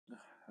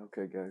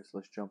Okay guys,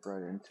 let's jump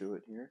right into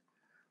it here.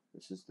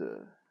 This is the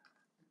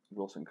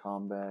Wilson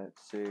Combat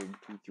Sig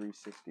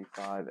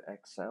P365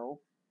 XL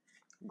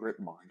grip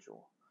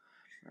module.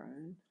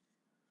 Right?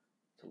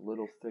 It's a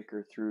little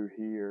thicker through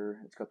here.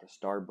 It's got the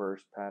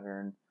starburst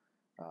pattern.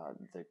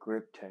 The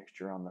grip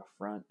texture on the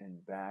front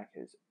and back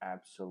is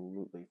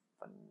absolutely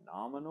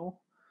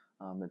phenomenal.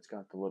 It's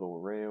got the little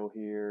rail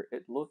here.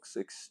 It looks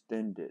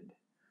extended,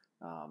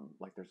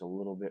 like there's a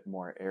little bit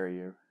more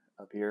area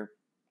up here.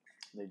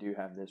 They do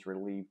have this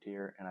relieved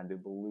here, and I do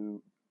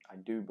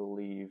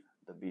believe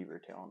the beaver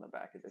tail on the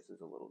back of this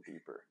is a little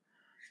deeper.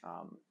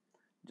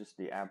 Just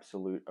the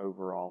absolute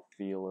overall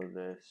feel of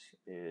this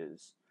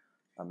is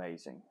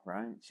amazing,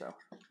 right? So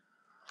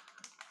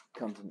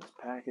comes in this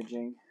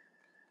packaging.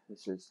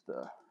 This is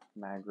the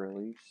mag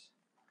release.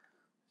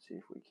 Let's see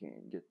if we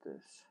can get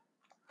this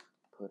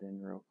put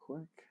in real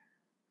quick.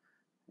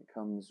 It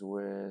comes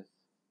with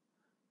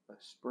a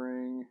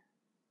spring,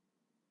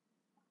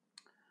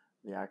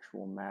 the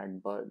actual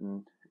mag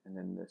button, and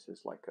then this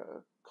is like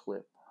a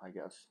clip, I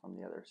guess, on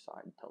the other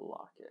side to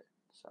lock it.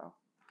 So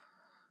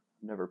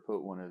I've never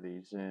put one of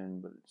these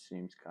in, but it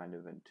seems kind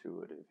of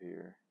intuitive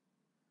here.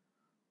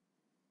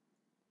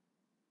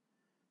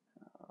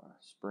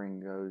 Spring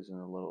goes in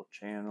a little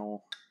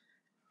channel.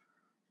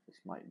 This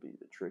might be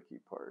the tricky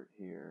part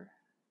here,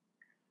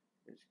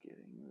 is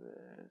getting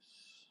this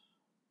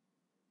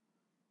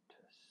to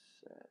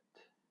set.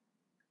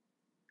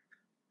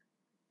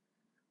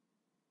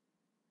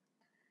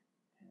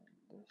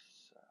 And this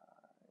side.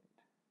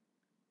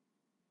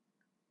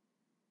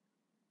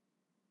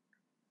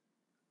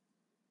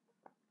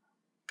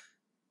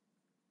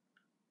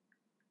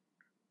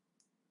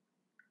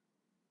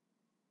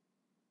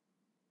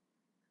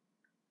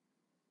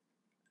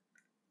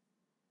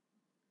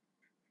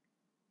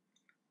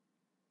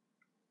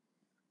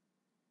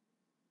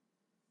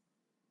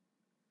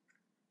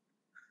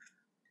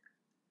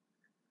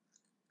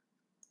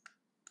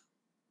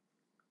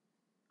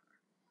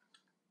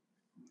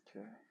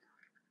 Okay,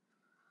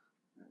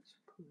 that's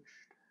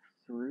pushed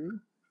through.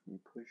 You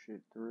push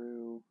it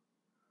through,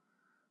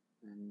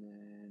 and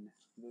then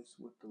this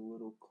with the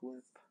little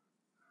clip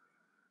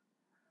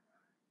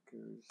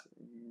goes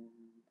in.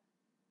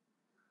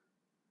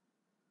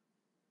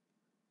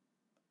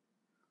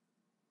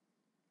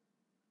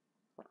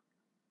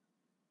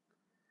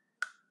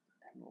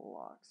 And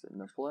locks it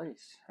into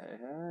place. Hey,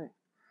 hey,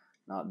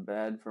 not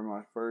bad for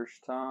my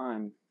first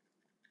time.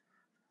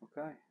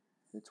 Okay,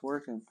 it's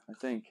working, I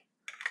think.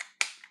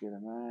 Get a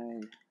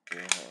mag.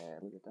 Yeah,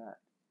 look at that.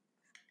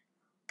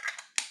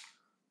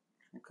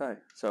 Okay,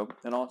 so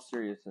in all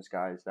seriousness,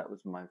 guys, that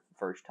was my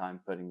first time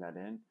putting that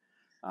in.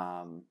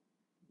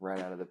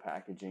 Right out of the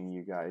packaging,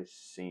 you guys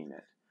seen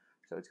it.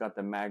 So it's got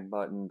the mag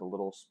button, the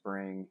little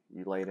spring.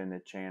 You lay it in the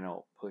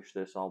channel, push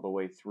this all the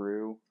way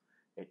through.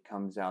 It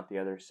comes out the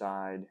other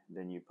side.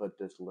 Then you put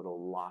this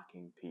little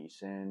locking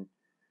piece in,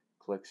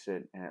 clicks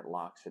it, and it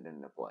locks it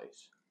into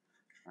place.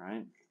 All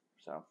right,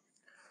 so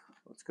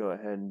let's go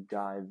ahead and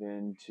dive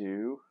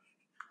into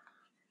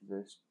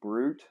this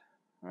brute.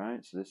 All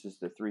right, so this is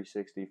the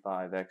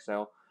 365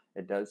 XL.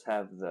 It does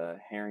have the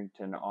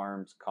Harrington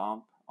Arms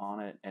comp on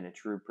it and a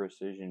true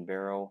precision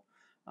barrel.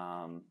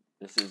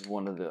 This is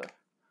one of the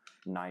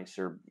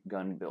nicer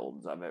gun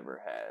builds I've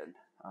ever had.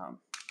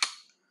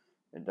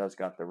 It does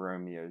got the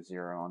Romeo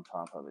 0 on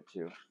top of it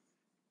too.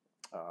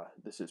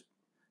 This is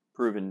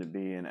proven to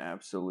be an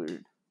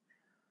absolute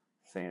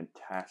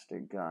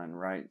fantastic gun,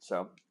 right?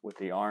 So with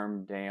the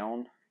arm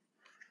down,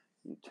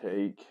 you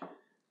take,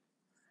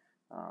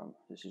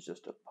 this is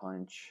just a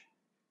punch,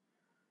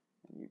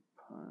 and you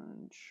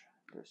punch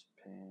this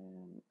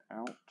pin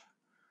out,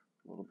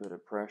 a little bit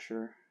of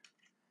pressure,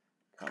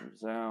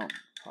 comes out,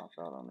 pop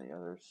out on the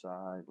other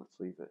side. Let's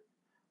leave it.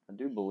 I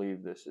do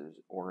believe this is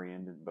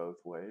oriented both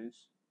ways,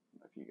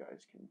 if you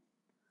guys can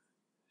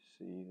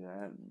see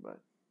that, but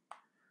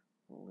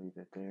we'll leave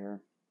it there.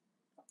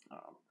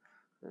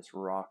 This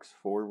rocks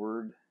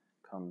forward,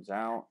 comes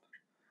out.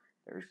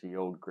 There's the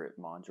old grip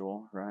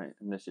module, right?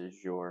 And this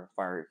is your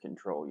fire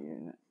control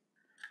unit.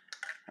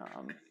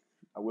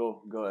 I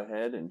will go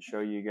ahead and show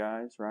you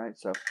guys, right?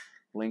 So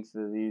lengths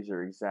of these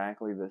are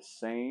exactly the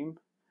same.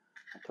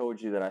 I told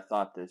you that I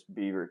thought this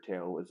beaver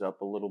tail was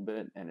up a little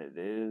bit, and it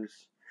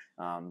is.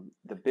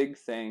 The big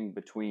thing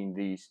between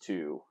these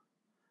two,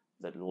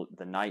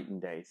 the night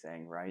and day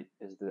thing, right,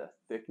 is the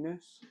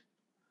thickness.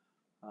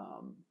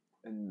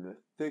 And the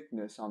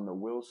thickness on the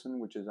Wilson,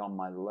 which is on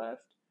my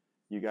left,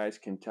 you guys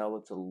can tell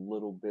it's a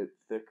little bit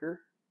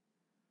thicker.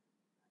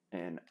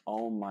 And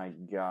oh my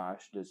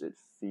gosh, does it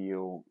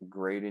feel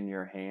great in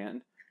your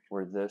hand,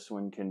 where this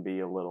one can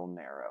be a little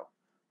narrow.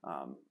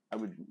 I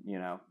would,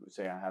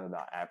 say I have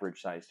about average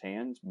sized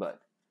hands, but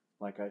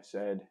like I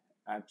said,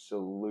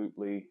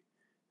 absolutely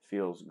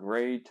feels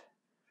great.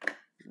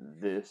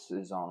 This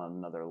is on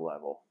another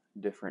level,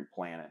 different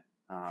planet.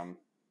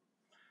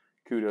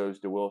 Kudos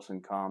to Wilson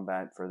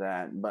Combat for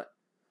that, but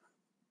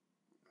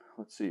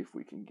let's see if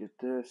we can get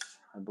this.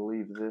 I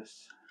believe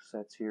this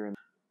sets here in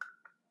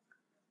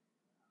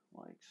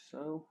like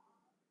so.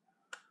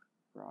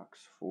 rocks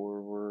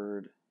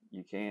forward.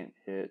 You can't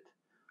hit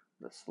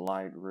the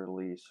slide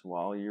release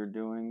while you're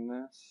doing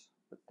this,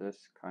 but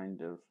this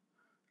kind of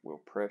will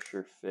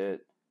pressure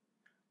fit,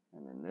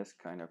 and then this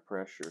kind of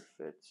pressure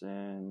fits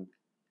in.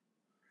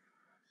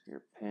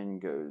 Your pin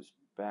goes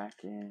back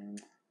in,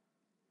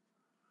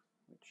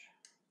 which,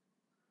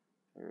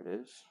 there it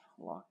is,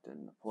 locked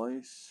into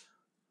place.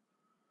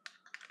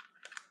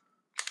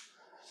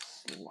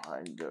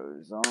 Slide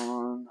goes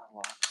on,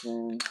 locked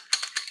in,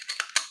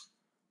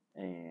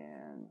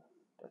 and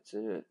that's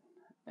it.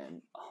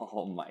 And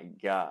oh my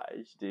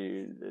gosh,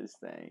 dude, this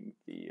thing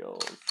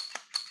feels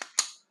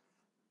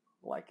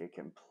like a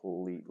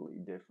completely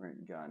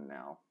different gun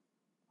now.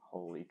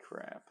 Holy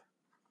crap.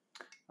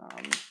 I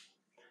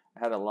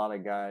had a lot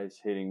of guys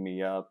hitting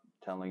me up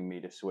telling me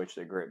to switch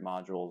the grip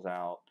modules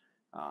out.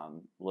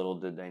 Little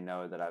did they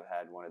know that I've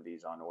had one of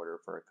these on order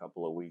for a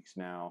couple of weeks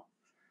now,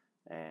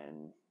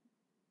 and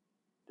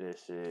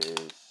this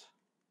is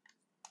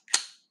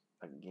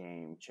a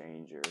game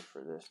changer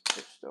for this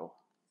pistol.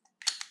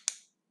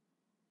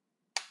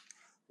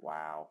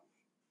 Wow.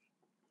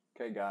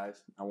 Okay, guys,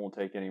 I won't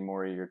take any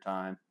more of your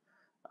time.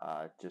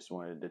 Just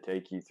wanted to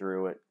take you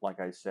through it. Like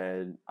I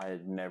said, I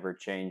had never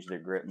changed the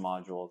grip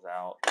modules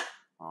out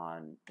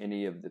on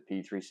any of the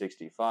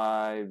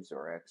P365s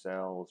or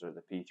XLs or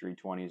the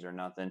P320s or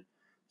nothing.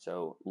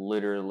 So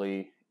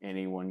literally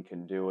anyone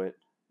can do it.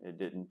 It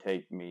didn't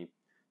take me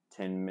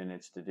 10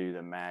 minutes to do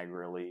the mag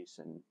release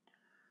and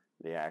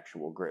the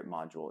actual grip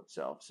module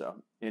itself.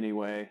 So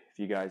anyway, if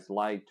you guys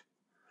liked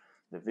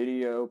the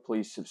video,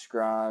 please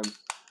subscribe,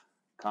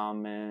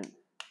 comment,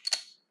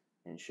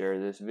 and share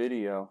this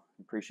video.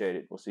 Appreciate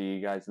it. We'll see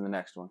you guys in the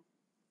next one.